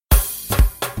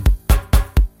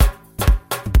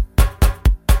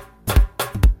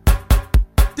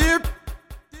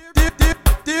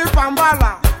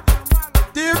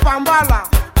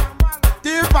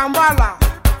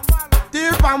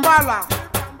Pambala.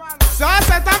 Ça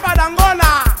c'est Tampa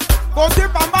d'Angola. Côté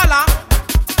Pambala,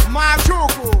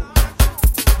 Manjuco.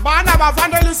 Bana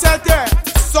bavandeli sete.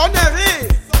 Sonnerie.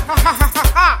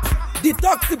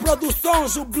 Detox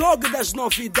Produções, o blog das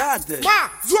novidades.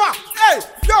 Zoa, ei,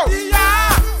 yo.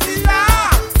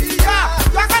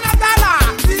 Yakanatala.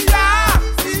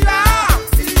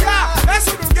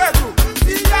 Esse do gueto.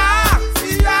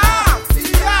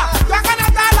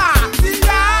 Yakanatala.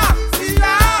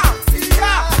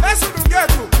 Esse do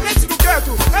gueto. Esse do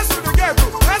gueto. Esse do gueto.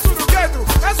 Esse do gueto.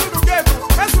 Esse do gueto.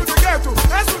 Esse do gueto.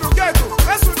 Esse do gueto.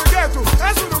 Esse do gueto.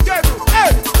 Esse do gueto.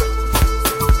 Ei.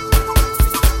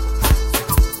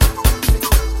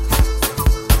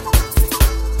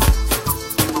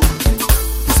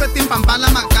 Tem Pambala,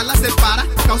 Macala, separa,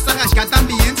 calça rasgada,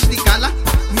 ambientes de cala.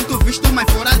 Muito visto, mas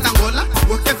fora da Angola.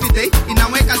 Work every day e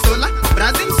não é casola.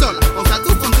 Brasil sola,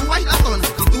 ousado com duas latonas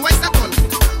e duas sacolas.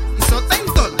 E só tem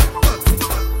tola.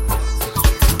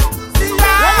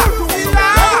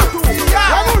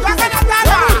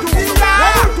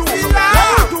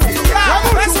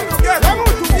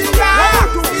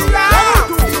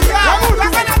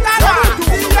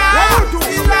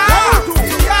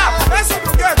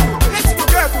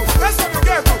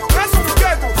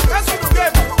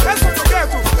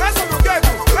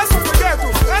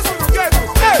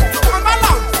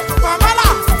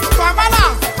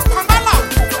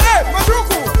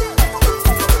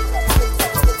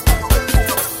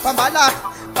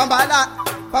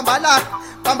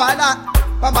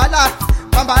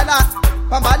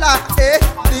 Pambala,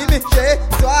 dime, che,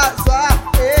 zoa,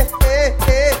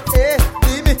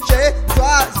 dime, che,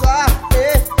 zoa,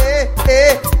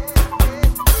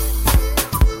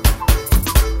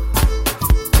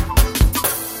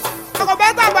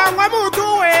 Nakobeta bangwa mutu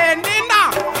nina,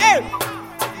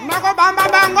 nakobamba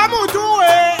bangwa mutu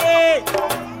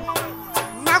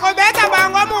nakobeta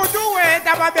bangwa mutu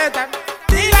tababeta.